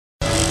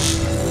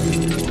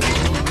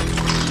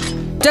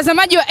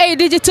Mtazamaji wa A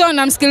Digital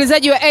na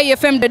msikilizaji wa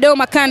A.FM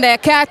Dodoma kanda ya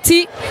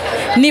kati,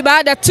 ni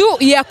baada tu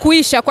ya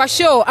kuisha kwa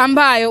show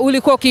ambayo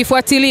ulikuwa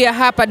ukifuatilia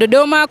hapa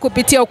Dodoma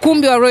kupitia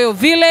ukumbi wa Royal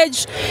Village.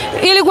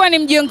 Ilikuwa ni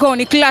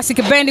mjengoni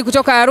Classic Band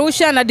kutoka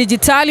Arusha na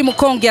Digitali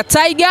Mkonge ya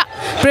Tiger,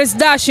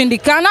 Presda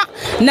Shindikana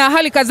na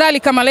hali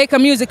kadhalika Malaika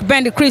Music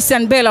Band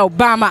Christian Bella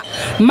Obama.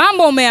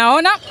 Mambo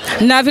umeyaona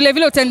na vile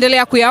vile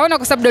utaendelea kuyaona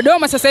kwa sababu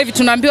Dodoma sasa hivi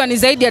tunaambiwa ni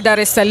zaidi ya Dar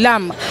es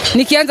Salaam.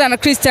 Nikianza na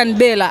Christian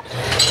Bella.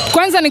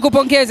 Kwanza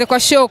nikupongeze kwa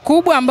show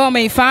kubwa ambayo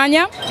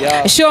umeifanya.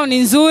 Show ni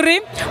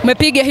nzuri,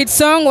 umepiga hit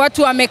song,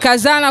 watu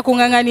wamekazana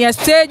kungangania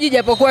stage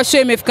japokuwa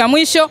show imefika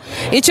mwisho.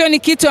 Hicho ni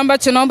kitu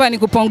ambacho naomba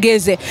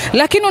nikupongeze.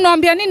 Lakini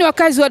unawaambia nini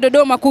wakazi wa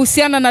Dodoma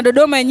kuhusiana na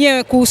Dodoma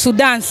yenyewe kuhusu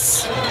dance?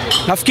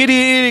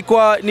 Nafikiri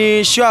ilikuwa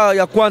ni show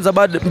ya kwanza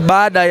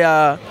baada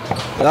ya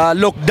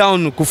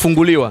lockdown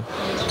kufunguliwa.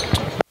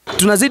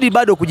 Tunazidi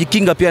bado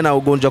kujikinga pia na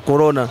ugonjwa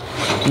corona.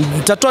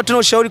 Nitatoa tena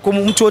ushauri kwa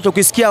mtu wote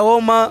ukisikia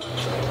homa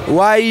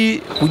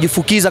wai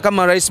kujifukiza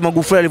kama Rais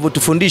Magufuli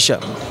alivyotufundisha.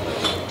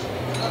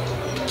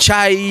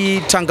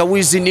 Chai,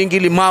 tangawizi, nyingi,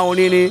 limao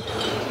nini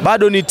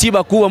bado ni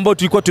tiba kuu ambayo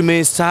tulikuwa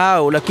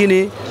tumesahau,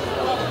 lakini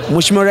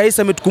Mheshimiwa Rais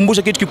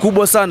ametukumbusha kitu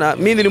kikubwa sana.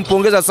 Mimi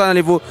nilimpongeza sana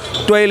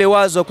alivyotoa ile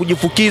wazo wa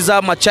kujifukiza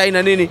ama chai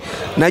na nini.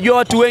 Najua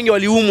watu wengi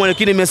waliumwa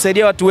lakini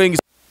imesaidia watu wengi.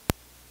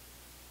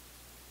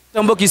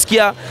 Ambao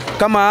kisikia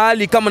kama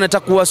hali kama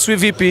nataka kuwaswi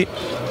vipi,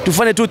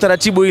 tufanye tu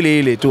taratibu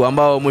ile tu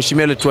ambao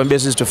Mheshimiwa alituambia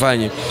sisi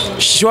tufanye.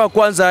 Show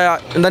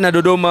kwanza ndani ya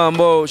Dodoma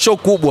ambao show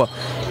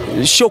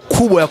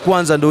kubwa ya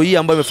kwanza ndio hii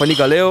ambayo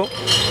imefanyika leo.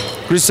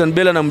 Christian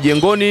Bella na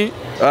mjengoni.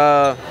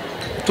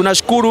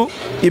 Tunashukuru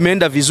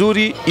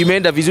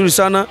imeenda vizuri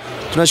sana.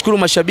 Tunashukuru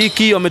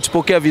mashabiki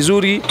wametupokea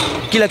vizuri.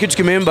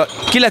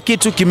 Kila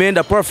kitu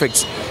kimeenda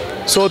perfect.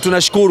 So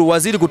tunashukuru,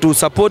 wazidi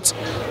kutusupport,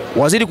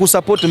 wazidi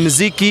kusupport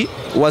muziki,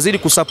 wazidi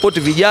kusupport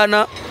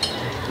vijana,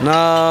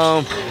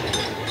 na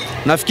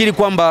nafikiri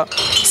kwamba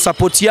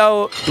support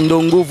yao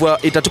ndio nguvu,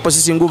 itatupa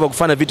sisi nguvu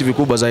kufanya vitu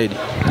vikubwa zaidi.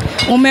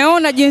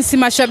 Umeona jinsi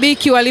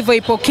mashabiki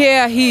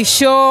walivyoipokea hii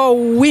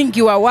show,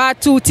 wingi wa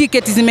watu,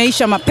 tiketi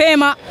zimeisha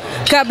mapema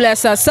kabla ya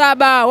saa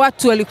 7,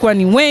 watu walikuwa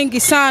ni wengi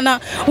sana.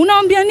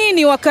 Unaambia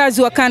nini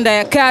wakazi wa kanda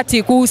ya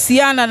kati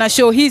kuhusiana na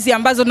show hizi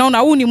ambazo naona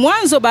huu ni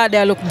mwanzo baada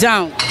ya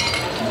lockdown?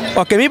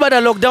 Okay, mimi baada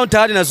ya lockdown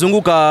tayari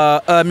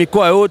nazunguka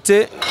mikoa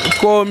yote.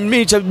 Kwa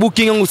mimi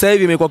booking yangu sasa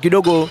hivi imekuwa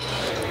kidogo,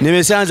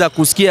 nimeshaanza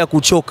kusikia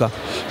kuchoka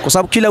kwa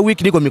sababu kila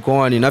wiki niko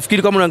mikoani.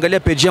 Nafikiri kama unaangalia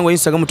page yangu ya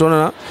Instagram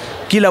utaona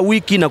kila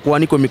wiki nakuwa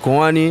niko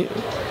mikoani.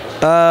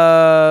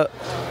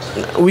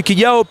 Wiki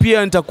jao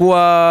pia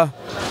nitakuwa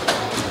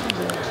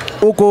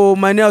huko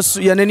maeneo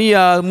ya nani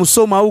ya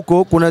Musoma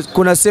huko,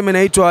 kuna sema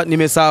inaitwa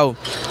nimesahau.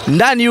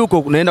 Ndani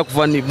huko naenda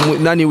kufanya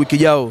nani wiki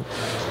jao.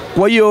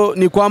 Kwa hiyo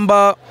ni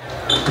kwamba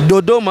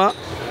Dodoma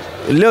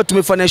leo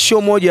tumefanya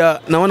show moja,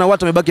 naona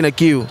watu wamebaki na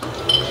kiu.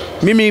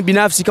 Mimi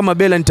binafsi kama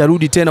Bella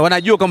nitarudi tena.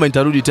 Wanajua kama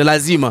nitarudi tena,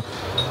 lazima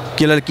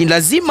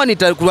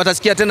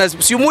watasikia tena,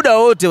 si muda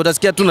wote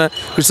utasikia tu na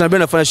Christian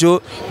Bella anafanya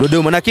show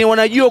Dodoma. Lakini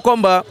wanajua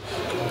kwamba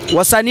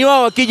wasanii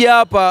wao wakija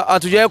hapa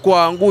hatujawahi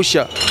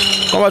kuangusha,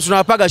 kwamba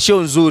tunawapaga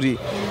show nzuri.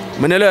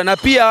 Umeelewa? Na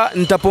pia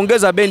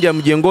nitapongeza bendi ya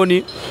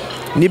mjengoni.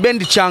 Ni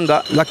bendi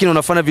changa lakini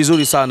wanafanya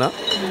vizuri sana.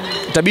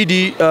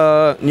 Itabidi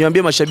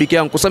niambie mashabiki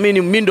yangu kwa sababu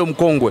mimi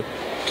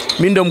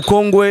ndo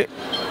mkongwe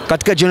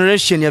katika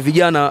generation ya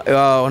vijana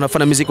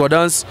wanafanya muziki wa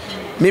dance.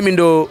 Mimi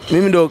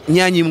ndo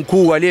nyanyi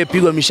mkuu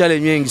aliyepigwa mishale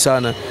mingi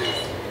sana.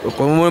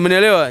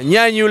 Umeelewa?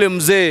 Nyanyi yule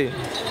mzee.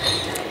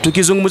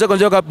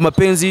 Tukizungumzia kwa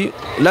mapenzi,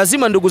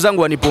 lazima ndugu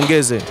zangu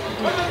wanipongeze.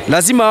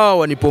 Lazima wao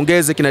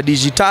wanipongeze kina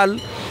Digital.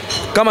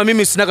 Kama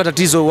mimi sina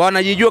tatizo,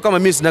 wanajijua kama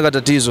mimi sina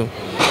tatizo.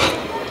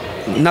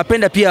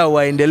 Napenda pia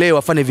waendelee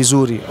wafanye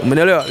vizuri.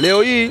 Umeelewa?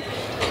 Leo hii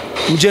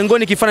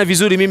mjengoni kifanya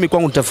vizuri mimi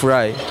kwangu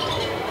nitafurahi.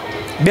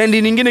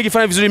 Bendi nyingine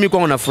kifanya vizuri mimi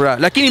kwangu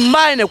nafurahi. Lakini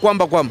mbaya ni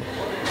kwamba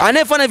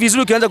anayefanya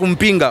vizuri kianza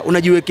kumpinga,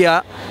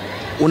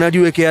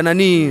 unajiwekea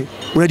nani?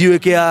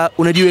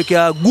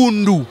 Unajiwekea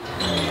gundu.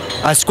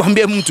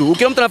 Asikwambie mtu.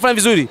 Ukiona mtu anafanya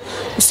vizuri,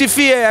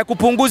 usifie, ya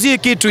kupunguzi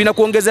kitu,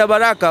 inakuongezea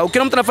baraka.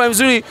 Ukiona mtu anafanya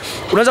vizuri,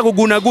 unaanza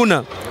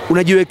kuguna.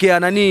 Unajiwekea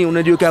nani?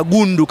 Unajiwekea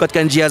gundu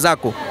katika njia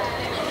zako.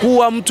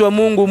 Kuwa mtu wa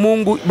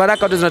Mungu,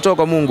 baraka zote zinatoka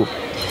kwa Mungu.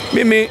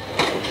 Mimi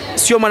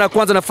sio mara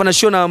kwanza nafanya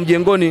show na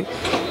mjengoni.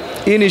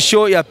 Hii ni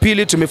show ya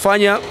pili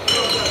tumefanya.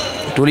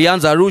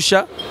 Tulianza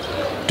Arusha,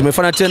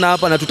 tumefanya tena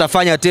hapa na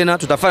tutafanya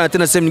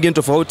tena sehemu nyingine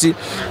tofauti.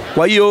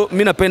 Kwa hiyo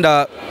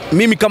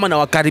mimi kama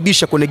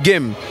nawakaribisha kwenye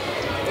game,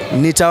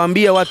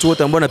 nitawaambia watu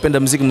wote ambao wanapenda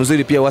muziki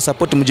mzuri pia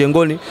wasupport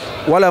mjengoni.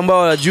 Wale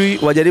ambao hawajui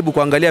wajaribu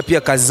kuangalia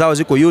pia kazi zao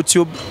ziko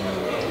YouTube,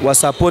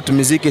 wasupport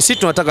muziki. Sisi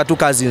tunataka tu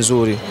kazi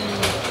nzuri.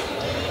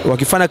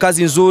 Wakifanya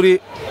kazi nzuri,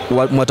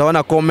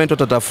 mtaona comment,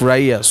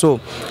 watafurahia. So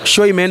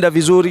show imeenda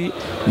vizuri.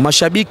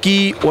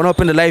 Mashabiki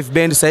wanaopenda live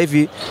band sasa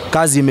hivi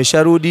kazi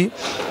imesharudi,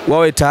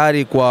 wawe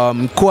tayari kwa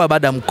mkoa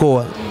baada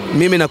mkoa.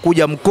 Mimi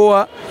nakuja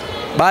mkoa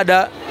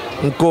baada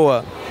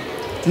mkoa.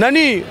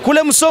 Nani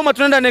kule Musoma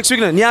tunaenda next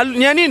week. Ni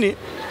ya nini?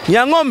 Ni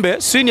ya ng'ombe,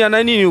 si ni ya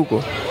nini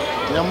huko?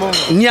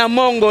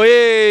 Nyamongo.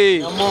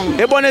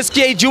 Bwana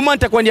sikia Ijumaa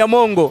nitakuwa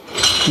Nyamongo.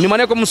 Ni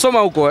maana kwa Musoma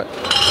huko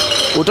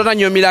utaona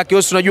nyomi lake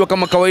wewe unajua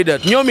kama kawaida.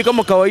 Nyomi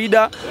kama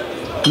kawaida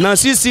na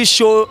sisi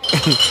show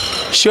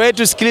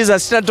yetu sikiliza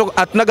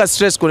hatunaga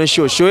stress kwenye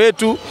show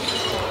yetu.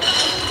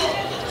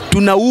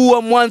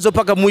 Tunaua mwanzo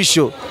mpaka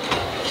mwisho.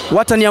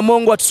 Wata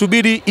Nyamongo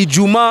atusubiri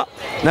Ijumaa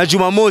na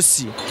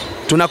Jumamosi.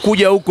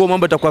 Tunakuja huko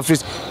mambo yatakuwa fresh.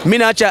 Mimi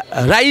naacha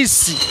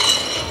rais.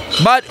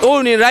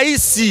 But ni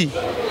rais.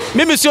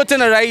 Mimi sio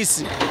tena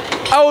rais.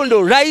 Au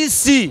ndo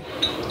rais.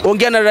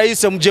 Ongea na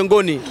rais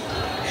Mjengoni.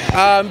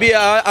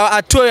 Ambia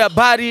atoe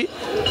habari,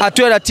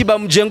 atoe ratiba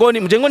Mjengoni.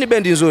 Mjengoni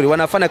bendi nzuri,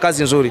 wanafanya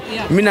kazi nzuri.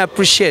 Mimi na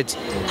appreciate.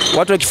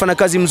 Watu wakifanya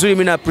kazi nzuri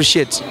mimi na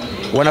appreciate.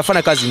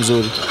 Wanafanya kazi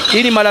nzuri.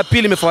 Hii ni mara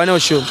pili nimefanya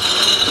show.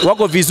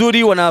 Wako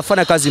vizuri,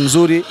 wanafanya kazi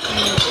nzuri.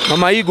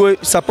 Mama Igwe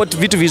support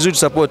vitu vizuri,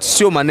 support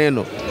sio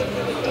maneno.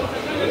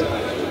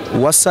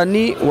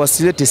 Wasanii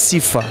wasilete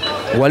sifa,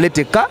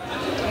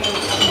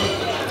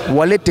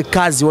 walete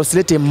kazi,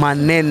 wasilete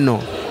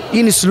maneno.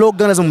 Hii ni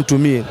slogan lazima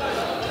mtumie.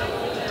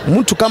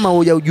 Mtu kama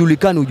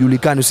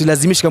hujulikani,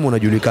 usilazimishe kama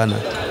unajulikana.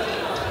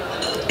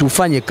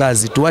 Tufanye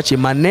kazi, tuache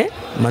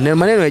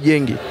maneno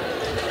yajengi.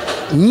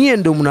 Nyie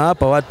ndio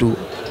mnawapa watu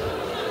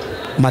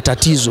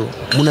matatizo.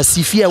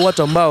 Mnasifia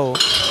watu ambao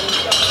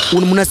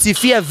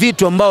mnasifia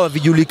vitu ambao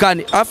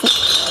havijulikani. Alafu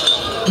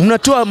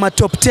mnatoa ma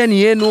top 10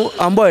 yenu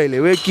ambao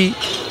eleweki.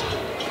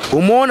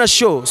 Umeona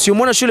show, si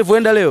umeona show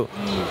ilivyoenda leo?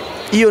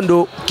 Hiyo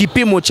ndo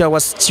kipimo cha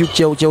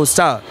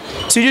star.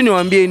 Sijui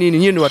niwaambie nini,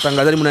 nyinyi ni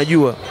watangazaji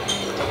mnajua.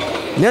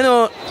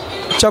 Neno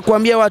cha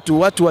kuambia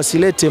watu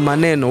wasilete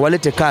maneno,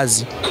 walete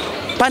kazi.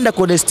 Panda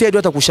kwenye stage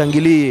watu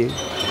wakushangilie.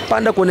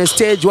 Panda kwenye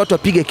stage watu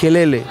wapige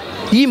kelele.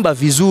 Imba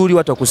vizuri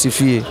watu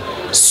wakusifie.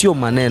 Sio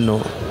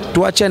maneno.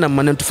 Tuache na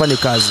maneno, tufanye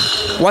kazi.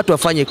 Watu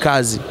wafanye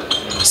kazi.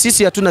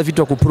 Sisi hatuna vitu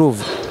vya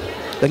kuprove.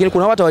 Lakini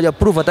kuna watu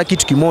hawajaprove hata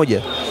kitu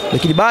kimoja.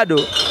 Lakini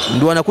bado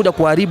ndio wanakuja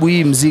kuharibu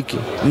hii muziki.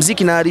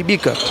 Muziki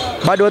inaharibika.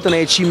 Bado watu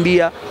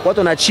wanaechimbia, watu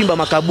wanachimba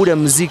makaburi ya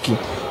muziki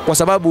kwa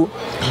sababu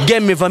game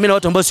imevamia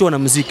watu ambao sio wana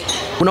muziki.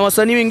 Kuna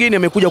wasanii wengine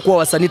wamekuja kuwa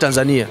wasanii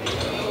Tanzania.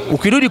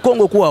 Ukirudi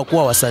Kongo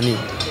kuwa wasanii.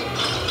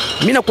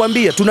 Mimi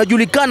nakwambia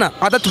tunajulikana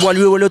hata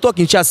waliotoka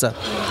Kinshasa.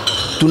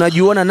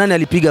 Tunajiona nani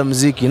alipiga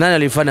muziki, nani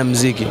alifanya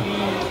muziki.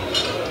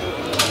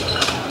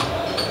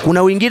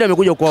 Kuna wengine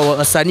wamekuja kwa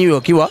wasanii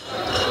wakiwa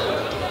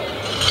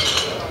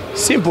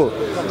simple.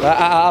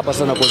 Hapa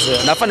sana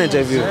kosea. Nafanya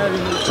interview.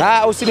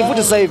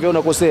 Usinivute sasa hivi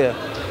unakosea.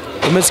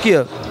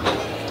 Umesikia?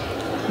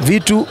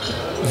 Vitu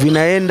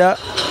vinaenda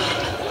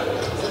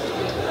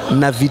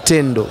na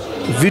vitendo.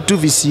 Vitu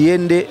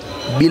visiende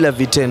bila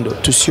vitendo.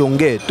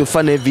 Tusiongee,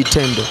 tufanye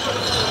vitendo.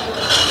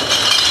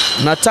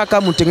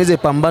 Nataka mtengeze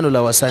pambano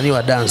la wasanii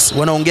wa dance.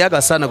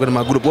 Wanaongeaga sana kwenye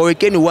magrupu.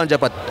 Wawekeni uwanja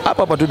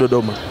hapa tu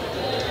Dodoma.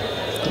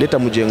 Leta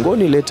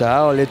Mjengoni, leta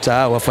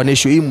hao wafanye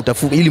show hii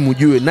ili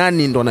mjue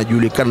nani ndo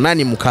anajulikana,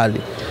 nani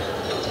mkali.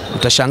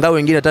 Mtashangaa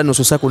wengine hata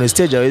nusu saa kwenye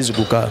stage hawezi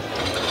kukaa.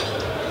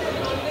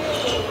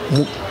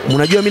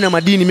 Mnajua mimi na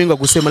madini mengi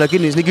kusema,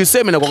 lakini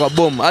nikisema na kwa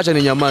bomu, acha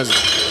ni nyamaze.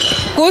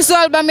 Kuhusu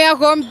album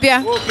yako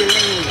mpya.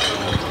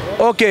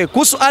 Okay,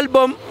 kuhusu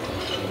album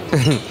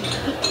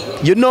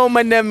you know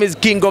my name is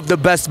King of the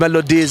Best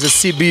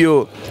Melodies,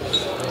 CBO.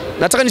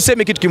 Nataka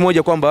niseme kitu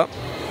kimoja kwamba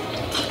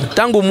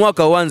tangu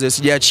mwaka uanze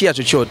sijaachia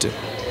chochote.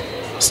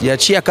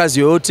 Sijaachia kazi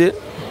yoyote.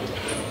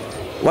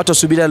 Watu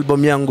wasubiri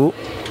album yangu.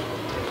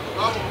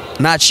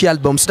 Naachia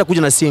album,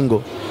 sitakuja na single.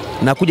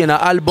 Nakuja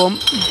na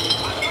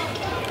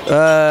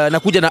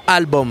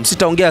album.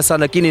 Sitaongea sana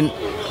lakini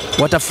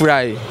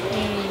watafurahi.